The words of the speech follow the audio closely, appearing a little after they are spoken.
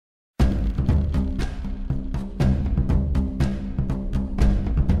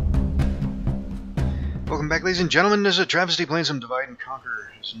back, ladies and gentlemen. This is AhTravesty playing some Divide and Conquer.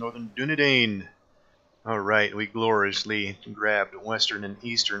 This is Northern Dunedain. Alright, we gloriously grabbed Western and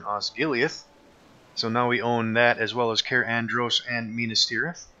Eastern Osgiliath. So now we own that, as well as Cair Andros and Minas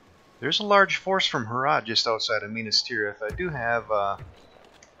Tirith. There's a large force from Harad just outside of Minas Tirith. I do have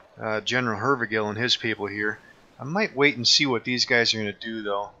General Hervigil and his people here. I might wait and see what these guys are going to do,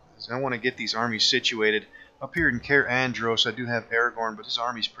 though. I want to get these armies situated. Up here in Cair Andros, I do have Aragorn, but his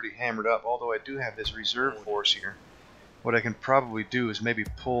army's pretty hammered up, although I do have this reserve force here. What I can probably do is maybe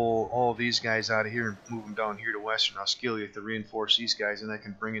pull all these guys out of here and move them down here to Western Osgiliath to reinforce these guys, and I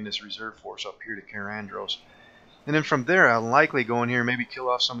can bring in this reserve force up here to Cair Andros. And then from there, I'll likely go in here and maybe kill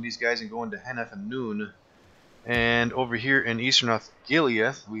off some of these guys and go into Henneth and Noon. And over here in Eastern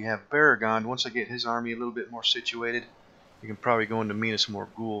Osgiliath, we have Baragond. Once I get his army a little bit more situated, you can probably go into Minas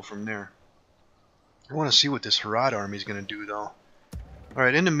Morgul from there. I want to see what this Harad army is going to do, though.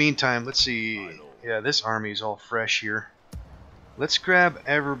 Alright, in the meantime, let's see. Yeah, this army is all fresh here. Let's grab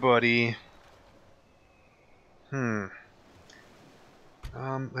everybody. Let's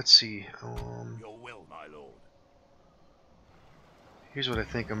see. Your will, my lord. Here's what I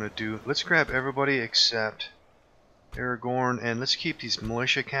think I'm going to do. Let's grab everybody except Aragorn, and let's keep these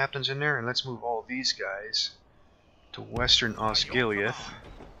militia captains in there, and let's move all these guys to Western Osgiliath.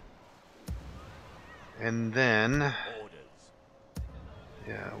 And then,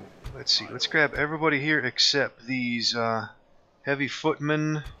 yeah, let's see. Let's grab everybody here except these heavy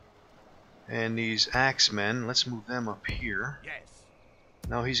footmen and these axemen. Let's move them up here.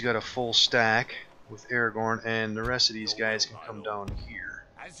 Now he's got a full stack with Aragorn, and the rest of these guys can come down here.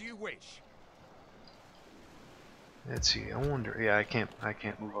 As you wish. Let's see. I wonder. Yeah, I can't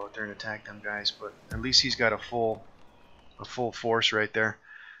move out there and attack them guys, but at least he's got a full force right there.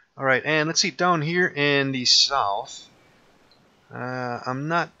 Alright, and let's see, down here in the south, I'm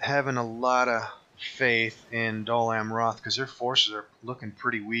not having a lot of faith in Dol Amroth because their forces are looking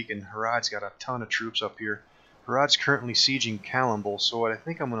pretty weak, and Harad's got a ton of troops up here. Harad's currently sieging Calimbal, so what I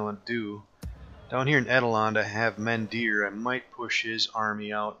think I'm going to do, down here in Edelond, I have Mendir. I might push his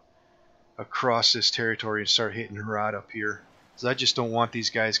army out across this territory and start hitting Harad up here, because I just don't want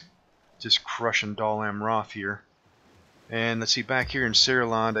these guys just crushing Dol Amroth here. And let's see, back here in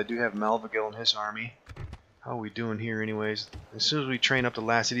Siriland, I do have Malvagil and his army. How are we doing here anyways? As soon as we train up the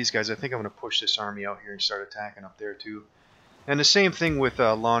last of these guys, I think I'm going to push this army out here and start attacking up there too. And the same thing with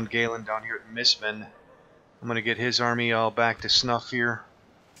Lon Galen down here at Misven. I'm going to get his army all back to snuff here.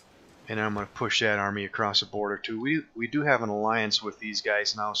 And I'm going to push that army across the border too. We do have an alliance with these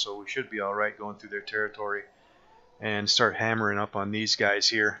guys now, so we should be alright going through their territory. And start hammering up on these guys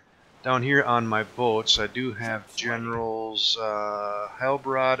here. Down here on my boats, I do have Generals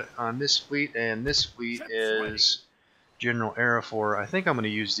Halbrod on this fleet, and this fleet is General Arafor. I think I'm going to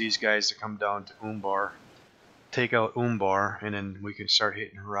use these guys to come down to Umbar, take out Umbar, and then we can start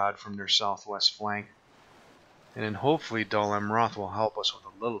hitting Harad from their southwest flank. And then hopefully Dol Amroth will help us with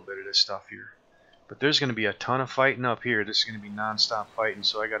a little bit of this stuff here. But there's going to be a ton of fighting up here. This is going to be non-stop fighting,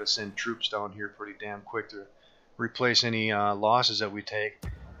 so I got to send troops down here pretty damn quick to replace any losses that we take.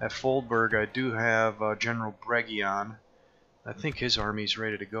 At Foldberg, I do have General Bregion. I think his army's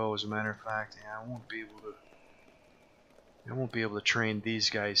ready to go. As a matter of fact, yeah, I won't be able to train these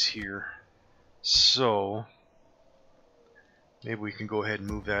guys here. So maybe we can go ahead and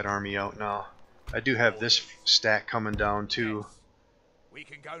move that army out now. I do have this stack coming down too. We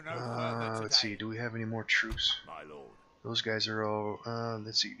can go no further let's see. Do we have any more troops? my lord. Those guys are all.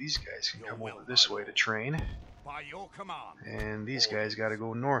 Let's see. These guys can come over this way to train. By your command. And these guys got to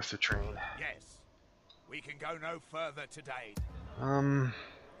go north to train. Yes. We can go no further today.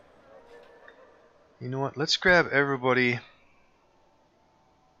 You know what? Let's grab everybody.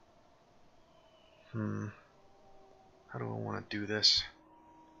 How do I want to do this?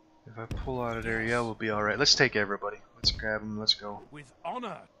 If I pull out of there, yeah, we'll be alright. Let's take everybody. Let's grab them. Let's go. With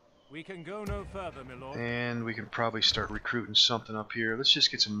honor. We can go no further, my lord. And we can probably start recruiting something up here. Let's just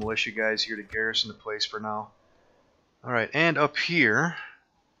get some militia guys here to garrison the place for now. Alright, and up here,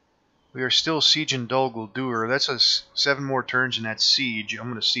 we are still sieging Dol Guldur. That's us 7 more turns in that siege. I'm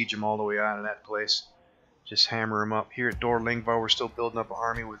going to siege them all the way out of that place. Just hammer them up. Here at Dor Lingvar, we're still building up an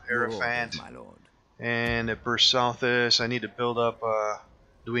army with Arafant. My lord. And at Bursouthis, I need to build up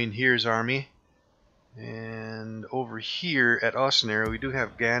Duin Here's army. And over here at Osner, we do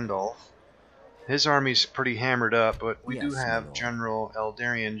have Gandalf. His army's pretty hammered up, but we do have General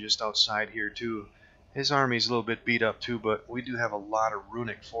Eldarion just outside here too. His army's a little bit beat up too, but we do have a lot of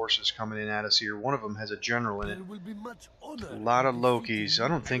runic forces coming in at us here. One of them has a general in it. A lot of Lokis. I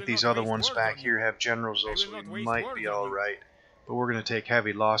don't think these other ones back here have generals though, so we might be alright. But we're going to take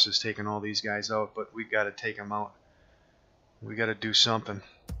heavy losses taking all these guys out, but we got to take them out. We got to do something.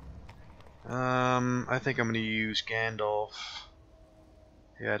 I think I'm going to use Gandalf.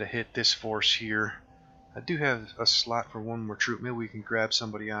 Yeah, to hit this force here. I do have a slot for one more troop. Maybe we can grab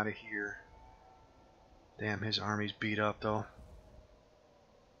somebody out of here. Damn, his army's beat up though.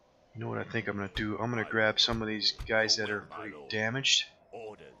 You know what I think I'm going to do? I'm going to grab some of these guys that are pretty damaged.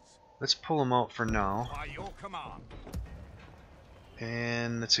 Let's pull them out for now.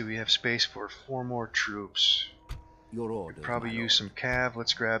 And let's see, we have space for 4 more troops. Could probably use some cav.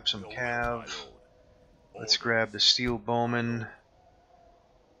 Let's grab some cav. Let's grab the steel bowmen.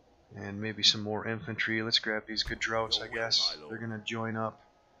 And maybe some more infantry. Let's grab these good droughts, I guess. They're going to join up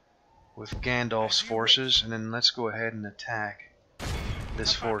with Gandalf's forces. And then let's go ahead and attack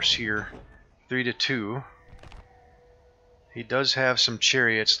this force here. 3-2. He does have some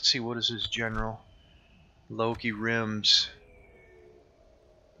chariots. Let's see, what is his general? Loki Rims.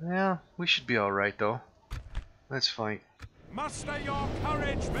 Yeah, we should be alright though. Let's fight. Muster your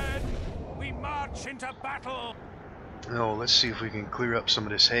courage, men! We march into battle! Oh, let's see if we can clear up some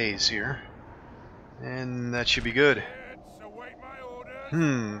of this haze here. And that should be good.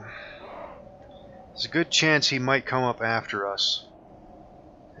 There's a good chance he might come up after us.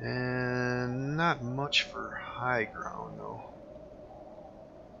 And not much for high ground though.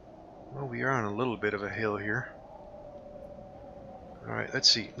 Well, we are on a little bit of a hill here. Alright, let's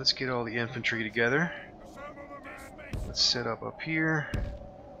see. Let's get all the infantry together. Let's set up here.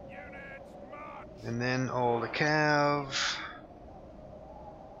 And then all the cav.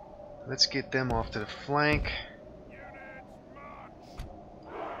 Let's get them off to the flank.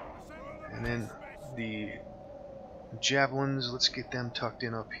 And then the javelins, let's get them tucked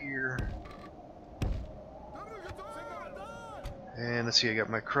in up here. And let's see, I got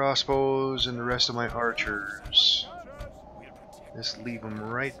my crossbows and the rest of my archers. Just leave them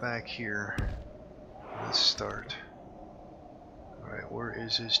right back here. Let's start. Alright, where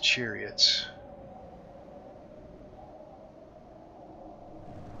is his chariots?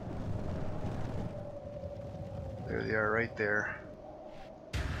 There they are, right there.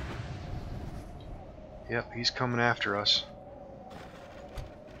 Yep, he's coming after us.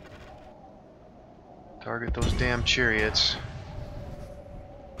 Target those damn chariots.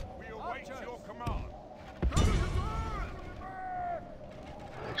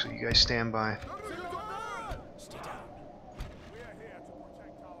 Actually, you guys stand by.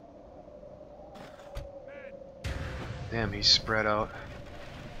 Damn, he's spread out.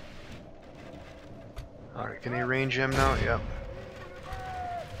 Alright, can they range him now? Yep.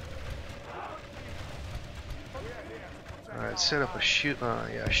 Alright, set up a shield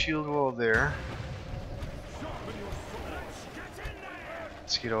wall there.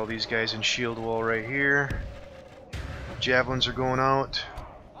 Let's get all these guys in shield wall right here. Javelins are going out.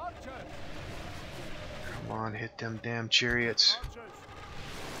 Come on, hit them damn chariots.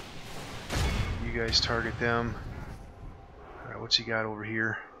 You guys target them. Alright, what's he got over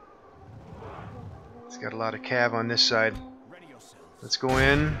here? He's got a lot of cav on this side. Let's go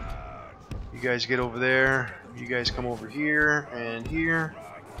in. You guys get over there. You guys come over here and here.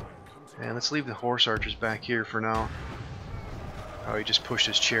 And let's leave the horse archers back here for now. Oh, he just pushed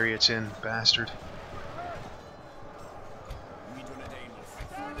his chariots in, bastard.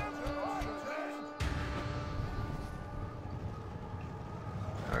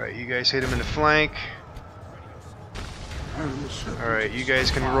 Alright, you guys hit him in the flank. Alright, you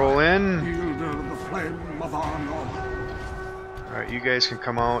guys can roll in. Alright, you guys can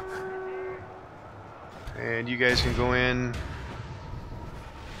come out. And you guys can go in.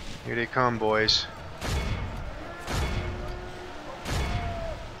 Here they come, boys.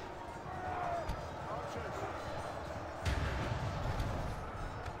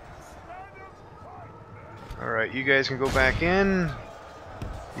 Alright, you guys can go back in.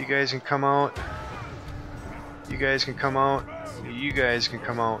 You guys can come out. You guys can come out. You guys can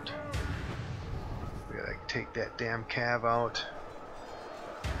come out. We gotta take that damn cav out.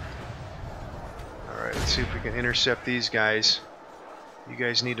 Alright, let's see if we can intercept these guys. You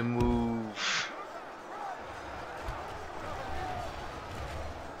guys need to move.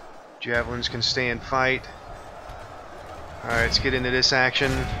 Javelins can stay and fight. Alright, let's get into this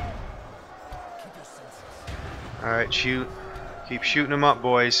action. Alright, shoot. Keep shooting them up,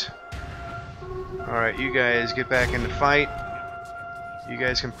 boys. Alright, you guys get back in the fight. You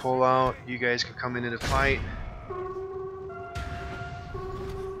guys can pull out. You guys can come into the fight.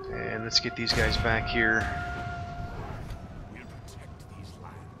 And let's get these guys back here.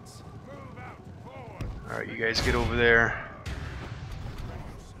 Alright, you guys get over there.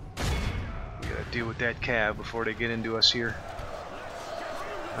 We gotta deal with that cav before they get into us here.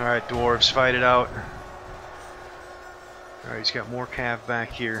 Alright, dwarves, fight it out. Alright, he's got more cav back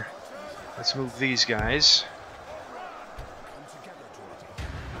here. Let's move these guys.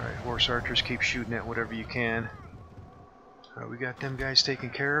 Alright, horse archers, keep shooting at whatever you can. Alright, we got them guys taken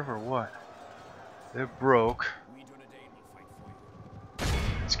care of, or what? They're broke.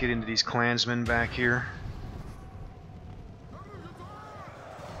 Let's get into these clansmen back here.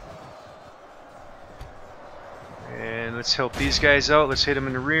 And let's help these guys out. Let's hit them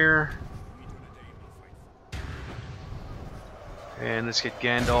in the rear. And let's get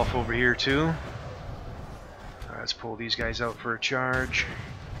Gandalf over here too. Alright, let's pull these guys out for a charge.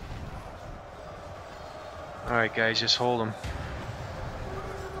 Alright guys, just hold them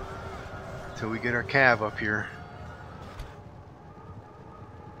until we get our cav up here.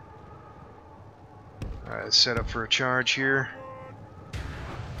 Alright, let's set up for a charge here.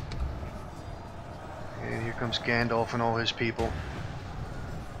 And here comes Gandalf and all his people.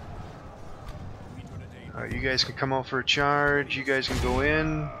 Alright, you guys can come out for a charge. You guys can go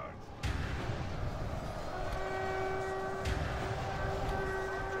in.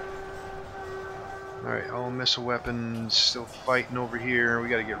 Alright, all missile weapons still fighting over here. We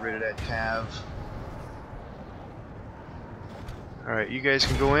gotta get rid of that cav. Alright, you guys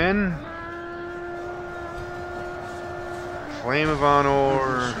can go in. Flame of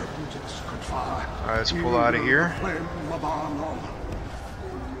Honor. Alright, let's pull out of here.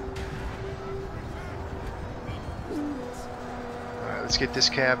 Alright, let's get this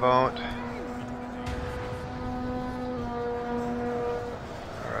cav out.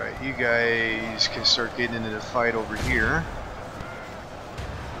 Alright, you guys can start getting into the fight over here.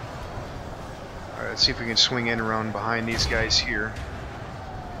 Alright, let's see if we can swing in around behind these guys here.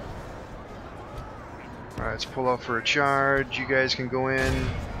 Alright, let's pull out for a charge. You guys can go in.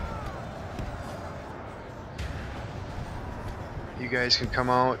 You guys can come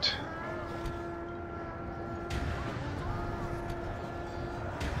out.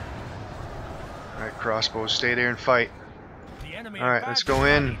 Alright, crossbows, stay there and fight. Alright, let's go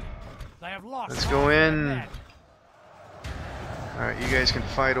in. Let's go in. Alright, you guys can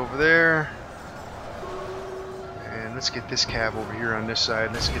fight over there. And let's get this cav over here on this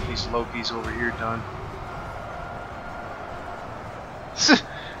side. Let's get these Lokis over here done.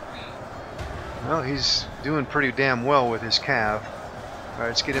 Well, he's doing pretty damn well with his cav. Alright,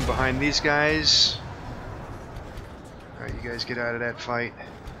 let's get in behind these guys. Alright, you guys get out of that fight.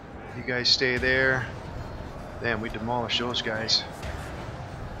 You guys stay there. Damn, we demolished those guys.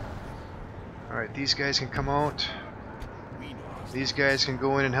 Alright, these guys can come out. These guys can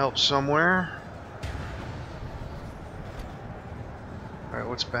go in and help somewhere. Alright,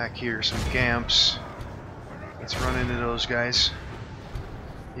 what's back here? Some Gamps. Let's run into those guys.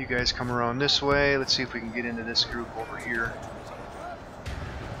 You guys come around this way. Let's see if we can get into this group over here.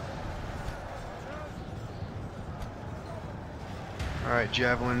 Alright,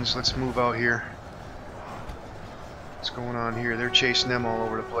 javelins, let's move out here. What's going on here? They're chasing them all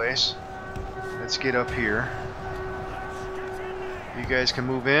over the place. Let's get up here. You guys can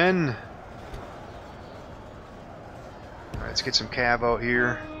move in. Alright, let's get some cav out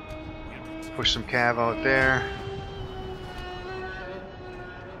here. Push some cav out there.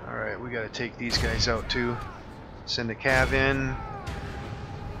 Alright, we gotta take these guys out too. Send the cav in.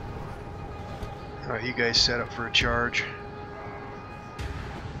 Alright, you guys set up for a charge.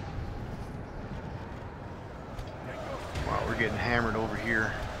 Wow, we're getting hammered over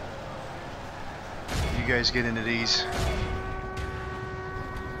here. You guys get into these.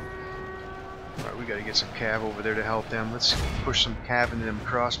 Alright, we gotta get some cav over there to help them. Let's push some cav into them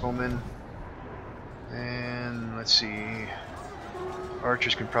crossbowmen. And let's see.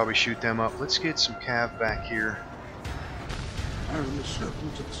 Archers can probably shoot them up. Let's get some cav back here. Alright,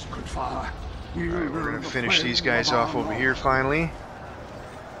 we're gonna finish these guys off over here finally.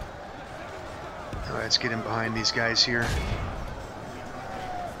 Alright, let's get in behind these guys here.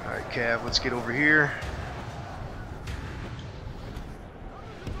 Alright, cav, let's get over here.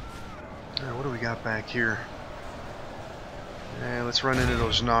 Alright, what do we got back here? Let's run into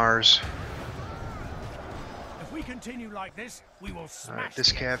those Nars. If we continue like this, we will smash. Alright,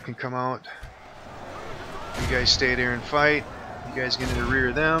 this cav can come out. You guys stay there and fight. You guys get in the rear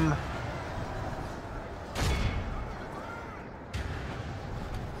of them.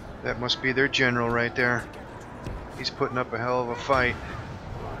 That must be their general right there. He's putting up a hell of a fight.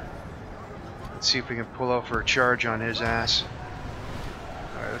 Let's see if we can pull out for a charge on his ass.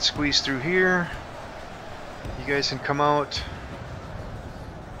 Alright, let's squeeze through here. You guys can come out.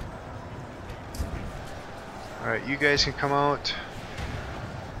 Alright, you guys can come out.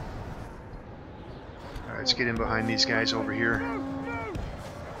 Alright, let's get in behind these guys over here.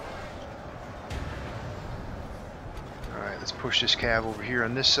 push this cav over here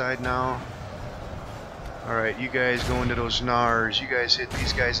on this side now. Alright, you guys go into those NARs. You guys hit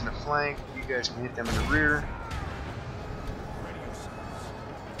these guys in the flank. You guys can hit them in the rear.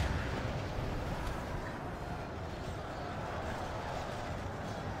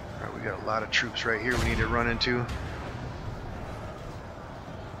 Alright, we got a lot of troops right here we need to run into.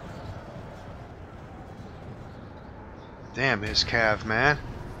 Damn, his cav, man.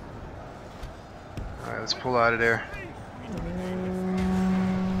 Alright, let's pull out of there.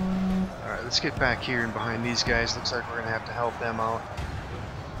 Alright, let's get back here and behind these guys. Looks like we're going to have to help them out.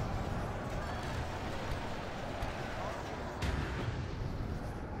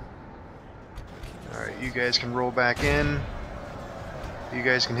 Alright, you guys can roll back in. You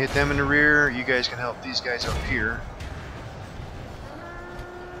guys can hit them in the rear. You guys can help these guys up here.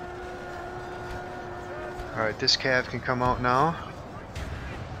 Alright, this cav can come out now.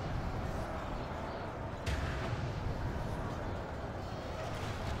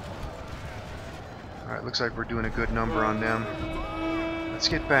 Alright, looks like we're doing a good number on them. Let's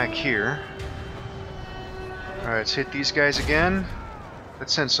get back here. Alright, let's hit these guys again.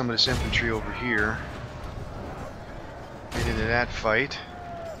 Let's send some of this infantry over here. Get into that fight.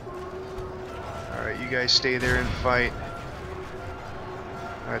 Alright, you guys stay there and fight.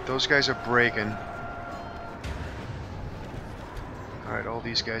 Alright, those guys are breaking. Alright, all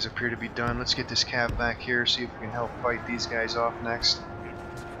these guys appear to be done. Let's get this cav back here, see if we can help fight these guys off next.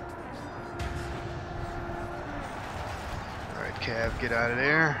 Alright, cav, get out of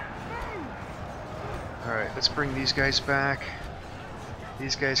there. Alright, let's bring these guys back.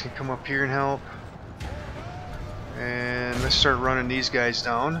 These guys can come up here and help. And let's start running these guys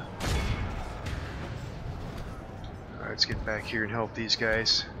down. Alright, let's get back here and help these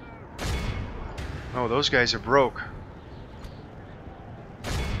guys. Oh, those guys are broke.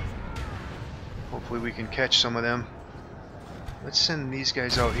 Hopefully we can catch some of them. Let's send these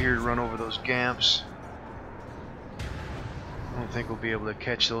guys out here to run over those gamps. I don't think we'll be able to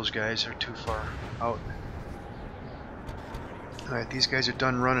catch those guys. They're too far out. Alright, these guys are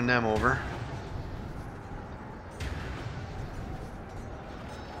done running them over.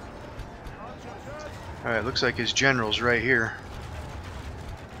 Alright, looks like his general's right here.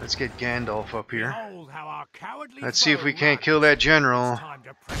 Let's get Gandalf up here. Let's see if we can't kill that general.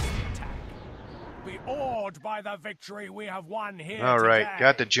 Be awed by the victory we have won here. Alright, today.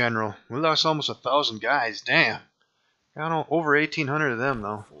 got the general. We lost almost 1,000 guys. Damn. Got over 1,800 of them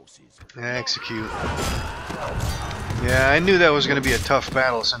though. Execute. Yeah, I knew that was going to be a tough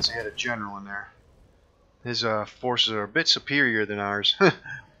battle since he had a general in there. His forces are a bit superior than ours.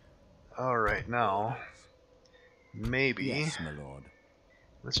 Alright, now maybe yes, my lord.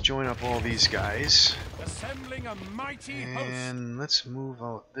 Let's join up all these guys. Assembling a mighty and let's move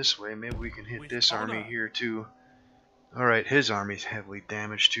out this way. Maybe we can hit With this honor. army here too. Alright, his army's heavily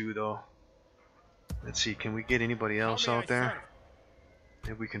damaged too though. Let's see, can we get anybody else out there?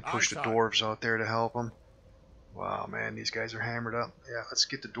 Maybe we can push the dwarves out there to help them. Wow, man, these guys are hammered up. Yeah, let's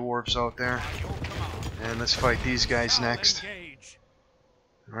get the dwarves out there. And let's fight these guys next.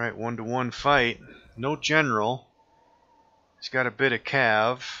 Alright, 1-to-1 fight. No general. He's got a bit of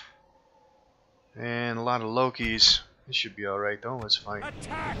cav. And a lot of Lokis. This should be alright though. Let's fight.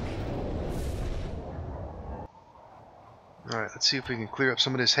 Alright, let's see if we can clear up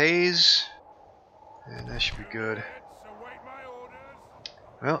some of this haze. And that should be good.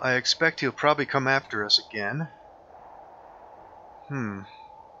 Well, I expect he'll probably come after us again. Well,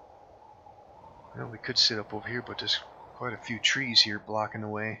 we could sit up over here, but there's quite a few trees here blocking the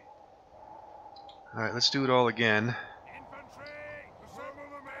way. Alright, let's do it all again.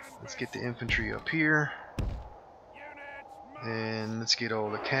 Let's get the infantry up here. And let's get all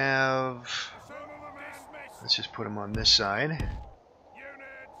the cav. Let's just put them on this side.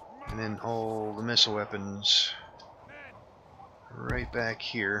 And then all the missile weapons right back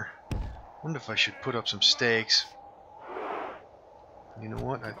here. Wonder if I should put up some stakes. You know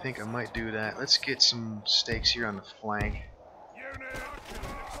what? I think I might do that. Let's get some stakes here on the flank.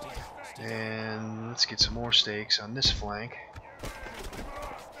 And let's get some more stakes on this flank.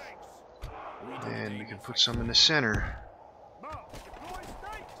 And we can put some in the center.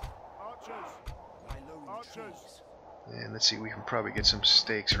 And let's see, we can probably get some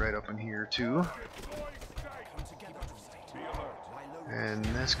stakes right up in here too. And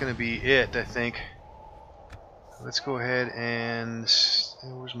that's going to be it, I think. Let's go ahead and...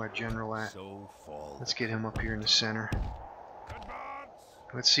 where's my general at? Let's get him up here in the center.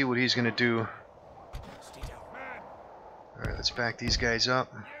 Let's see what he's going to do. Alright, let's back these guys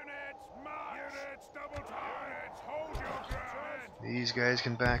up. These guys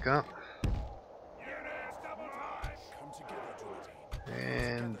can back up.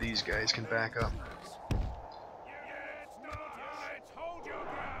 And these guys can back up.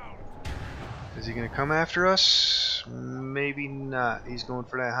 Is he going to come after us? Maybe not. He's going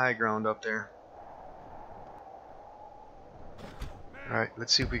for that high ground up there. Alright,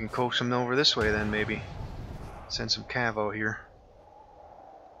 let's see if we can coax him over this way then, maybe. Send some cav out here.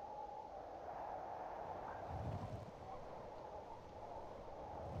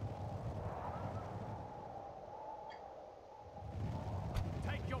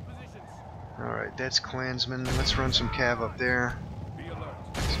 Alright, that's clansmen. Let's run some cav up there.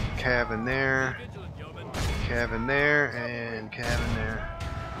 Some cav in there. Cav in there, and cav in there.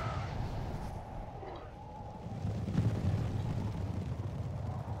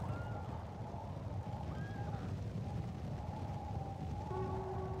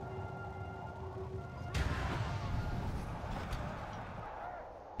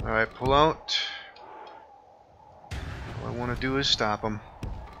 Alright, pull out. All I want to do is stop them.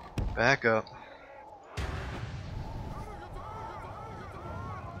 Back up.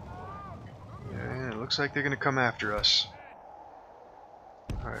 Yeah, it looks like they're going to come after us.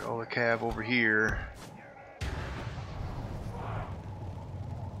 Alright, all the cav over here.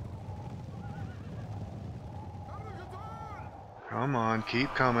 Come on,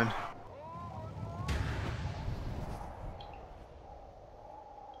 keep coming.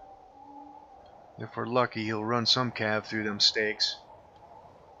 If we're lucky, he'll run some cav through them stakes.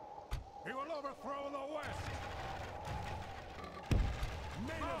 He will overthrow the West.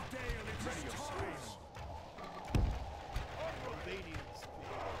 Men of Dale, it's ready of space.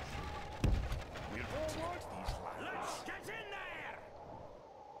 We'll protect these lands. Let's get in there.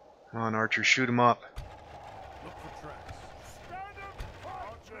 Come on, Archer, shoot him up. Look for tracks. Stand up,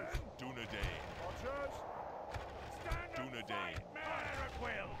 Archers. Dunedain. Archers. Stand up, Dunedain. Merrick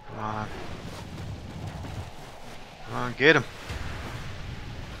will. Come on. Come on, get him.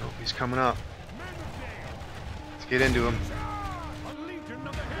 Oh, he's coming up. Let's get into him.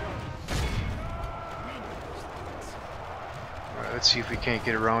 Alright, let's see if we can't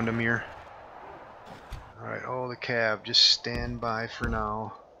get around him here. Alright, all the cav, just stand by for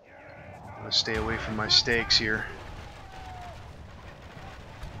now. I'm gonna stay away from my stakes here.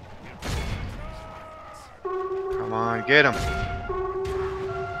 Come on, get him.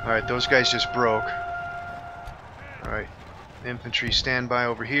 Alright, those guys just broke. Alright, infantry stand by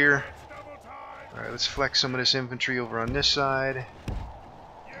over here. Alright, let's flex some of this infantry over on this side.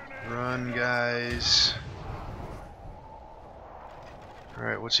 Run, guys.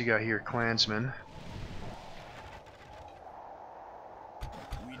 Alright, what's he got here? Clansmen.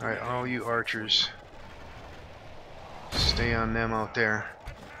 Alright, all you archers, stay on them out there.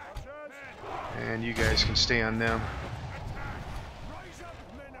 And you guys can stay on them.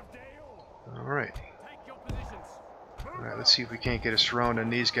 Alright. Alright, let's see if we can't get a surround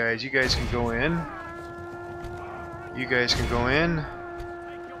on these guys. You guys can go in. You guys can go in.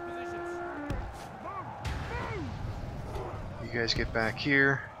 You guys get back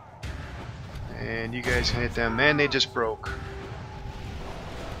here. And you guys can hit them. Man, they just broke.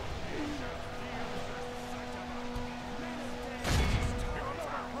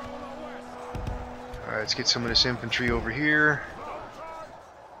 Alright, let's get some of this infantry over here.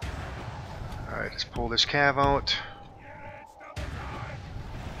 Alright, let's pull this cav out.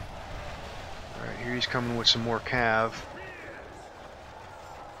 Alright, here he's coming with some more cav.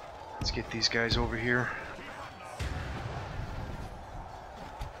 Let's get these guys over here.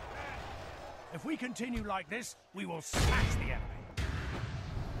 If we continue like this, we will smash the enemy.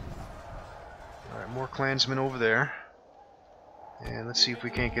 Alright, more clansmen over there. And let's see if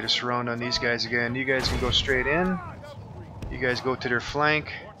we can't get a surround on these guys again. You guys can go straight in. You guys go to their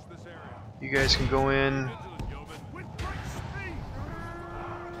flank. You guys can go in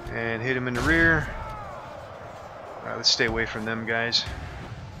and hit them in the rear. Alright, let's stay away from them guys.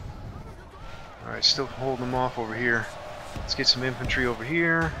 Alright, still holding them off over here. Let's get some infantry over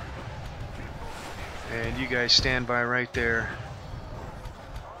here. And you guys stand by right there.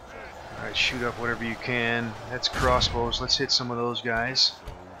 Alright, shoot up whatever you can. That's crossbows. Let's hit some of those guys.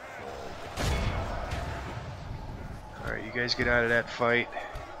 Alright, you guys get out of that fight.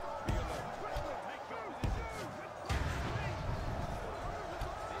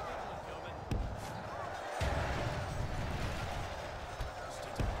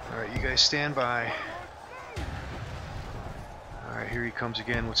 Alright, you guys stand by. Alright, here he comes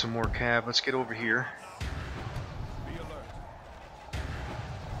again with some more cav. Let's get over here.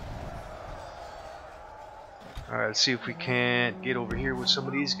 Alright, let's see if we can't get over here with some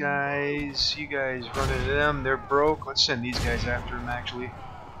of these guys. You guys run into them. They're broke. Let's send these guys after them, actually.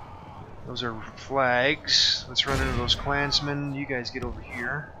 Those are flags. Let's run into those clansmen. You guys get over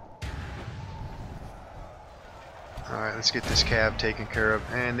here. Alright, let's get this cab taken care of.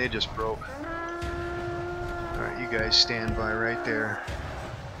 And they just broke. Alright, you guys stand by right there.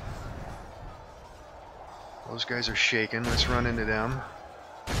 Those guys are shaking. Let's run into them.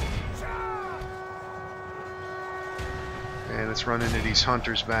 And let's run into these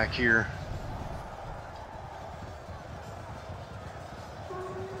hunters back here.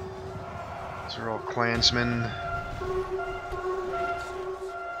 These are all clansmen.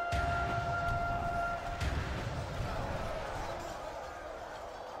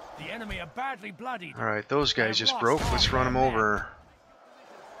 The enemy are badly bloodied. Alright, those guys just broke. Let's run them over.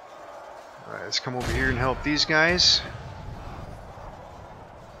 Alright, let's come over here and help these guys.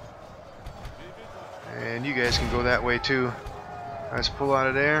 And you guys can go that way too. Let's pull out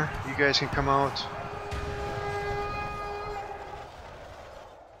of there. You guys can come out.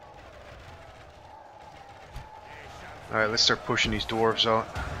 Alright, let's start pushing these dwarves out.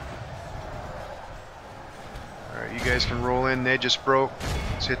 Alright, you guys can roll in. They just broke.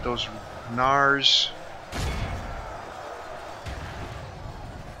 Let's hit those gnars.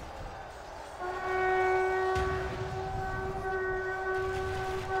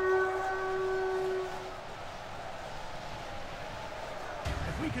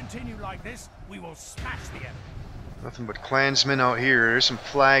 If we continue like this, we will smash the enemy. Nothing but clansmen out here. There's some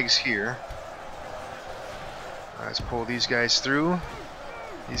flags here. Let's pull these guys through.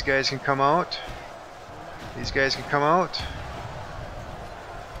 These guys can come out. These guys can come out.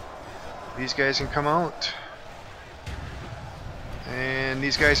 These guys can come out. And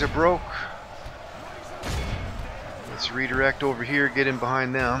these guys are broke. Let's redirect over here, get in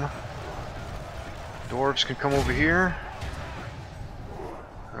behind them. Dwarves can come over here.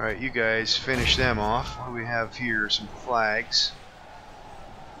 Alright, you guys finish them off. What do we have here? Some flags.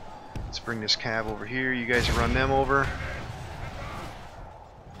 Let's bring this cab over here. You guys run them over.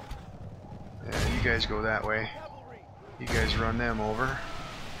 Yeah, you guys go that way. You guys run them over.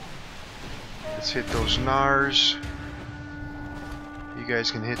 Let's hit those gnars. You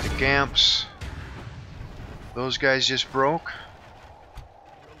guys can hit the gamps. Those guys just broke.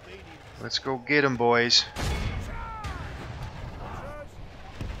 Let's go get them, boys.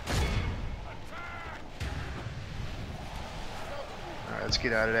 Alright, let's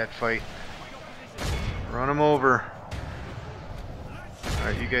get out of that fight. Run them over.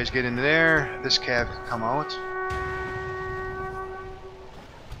 Alright, you guys get in there. This cab can come out.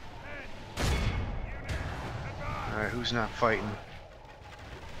 Alright, who's not fighting?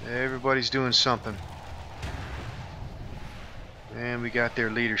 Everybody's doing something. And we got their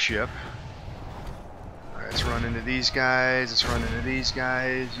leadership. Alright, let's run into these guys. Let's run into these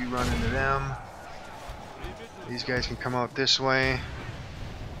guys. You run into them. These guys can come out this way.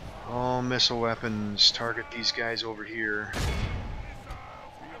 All missile weapons. Target these guys over here.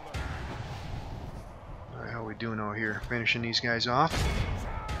 Alright, how are we doing out here? Finishing these guys off.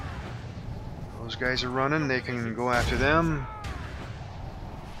 Those guys are running. They can go after them.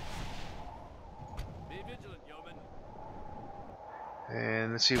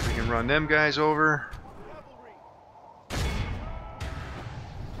 And let's see if we can run them guys over.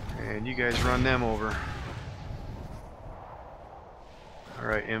 And you guys run them over.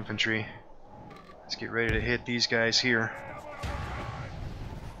 Alright, infantry. Let's get ready to hit these guys here.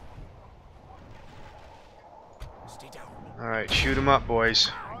 Alright, shoot them up,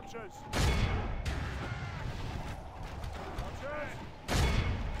 boys.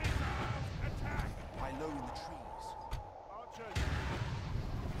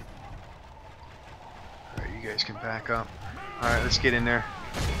 Alright, you guys can back up. Alright, let's get in there.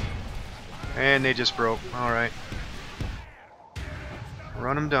 And they just broke. Alright.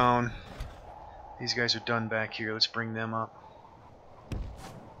 Run them down. These guys are done back here. Let's bring them up.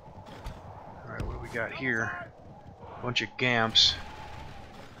 Alright, what do we got here? A bunch of gamps.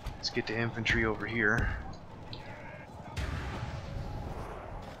 Let's get the infantry over here.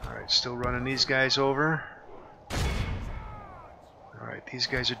 Alright, still running these guys over. Alright, these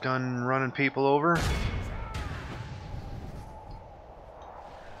guys are done running people over.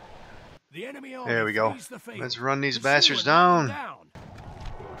 There we go. Let's run these bastards down.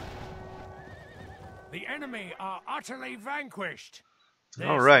 The enemy are utterly vanquished.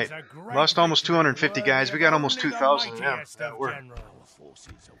 Alright. Lost almost 250 guys. We got almost 2,000 of them. We're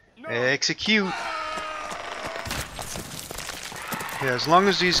execute. Yeah, as long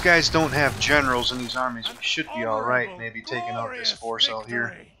as these guys don't have generals in these armies, we should be alright. Maybe taking out this force out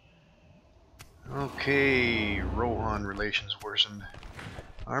here. Okay, Rohan relations worsened.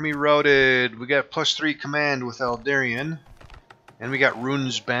 Army routed. We got +3 command with Eldarion. And we got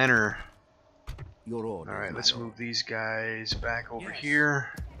Rune's Banner. Your orders, Alright, my let's lord. move these guys back over Yes. here.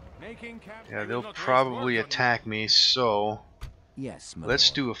 Making camp. Yeah, I they'll will not waste probably words on you. attack me, so Yes, my let's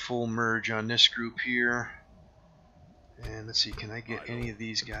lord. do a full merge on this group here. And let's see, can I get any of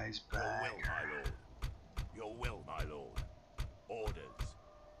these guys back? Your will, my lord. Orders.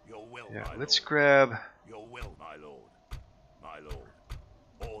 Your will, Yeah, my let's lord. grab Your will, my lord. My lord.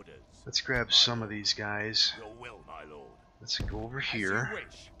 Orders. let's grab some of these guys. Your will, my lord. Let's go over As you here.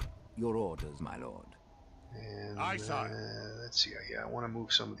 wish. Your orders, my lord. And Aye, sire. let's see, yeah, I want to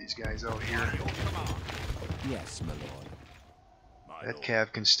move some of these guys out By here. your command. Yes, my lord. My That lord.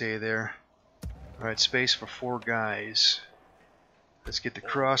 cav can stay there. Alright, space for 4 guys. Let's get the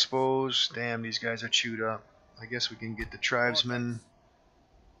crossbows. Damn, these guys are chewed up. I guess we can get the tribesmen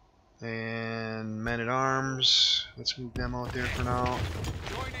and men at arms. Let's move them out there for now.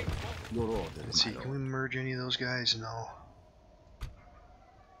 Joining. Your orders, Let's see, my can we lord. merge any of those guys? No.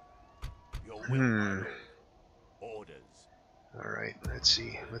 Your will, my lord. Orders. Alright, let's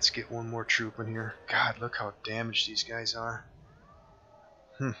see. Let's get one more troop in here. God, look how damaged these guys are.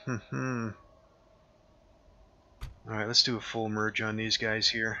 Alright, let's do a full merge on these guys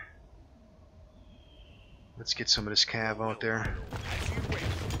here. Let's get some of this cav out there. As you wish.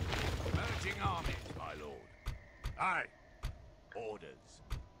 Merging armies. My lord. Aye. Orders.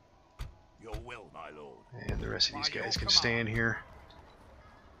 Your will, my lord. And the rest of these By your guys can command. stay in here.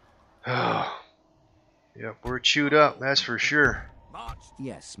 Oh. Yep, we're chewed up, that's for sure. March.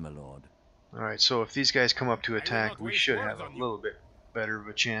 Yes, my lord. Alright, so if these guys come up to will attack, not we waste should words have a on you. little bit better of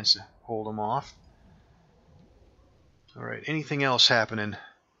a chance to hold them off. Alright, anything else happening?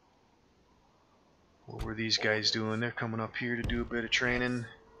 What were these guys doing? They're coming up here to do a bit of training.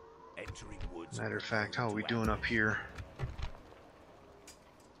 Entering woods. Matter of fact, how are we doing up here?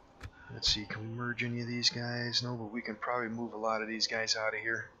 Let's see, can we merge any of these guys? No, but we can probably move a lot of these guys out of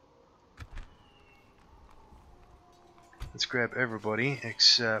here. Let's grab everybody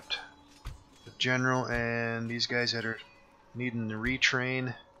except the general and these guys that are needing to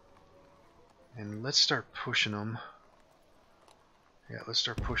retrain. And let's start pushing them. Yeah, let's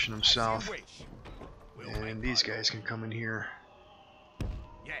start pushing them As you south. wish. And these guys can come in here.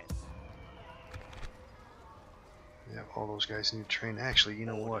 Yes. Yeah, all those guys need to train. Actually, you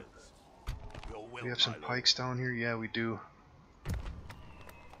know what? Your will, We have some my lord. pikes down here. Yeah, we do.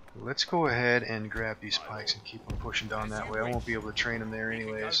 Let's go ahead and grab these pikes and keep them pushing down that way. I won't be able to train them there We can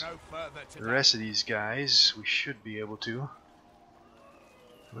go anyways. no further The today. rest of these guys, we should be able to.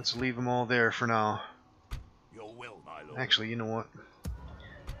 Let's leave them all there for now. Your will, my lord. Actually, you know what?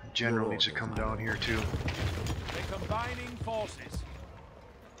 The general needs to come down here too. They're combining forces.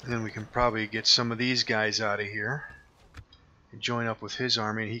 Then we can probably get some of these guys out of here and join up with his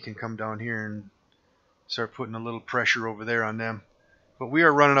army, and he can come down here and start putting a little pressure over there on them. But we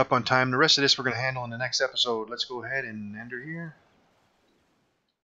are running up on time. The rest of this we're going to handle in the next episode. Let's go ahead and end her here.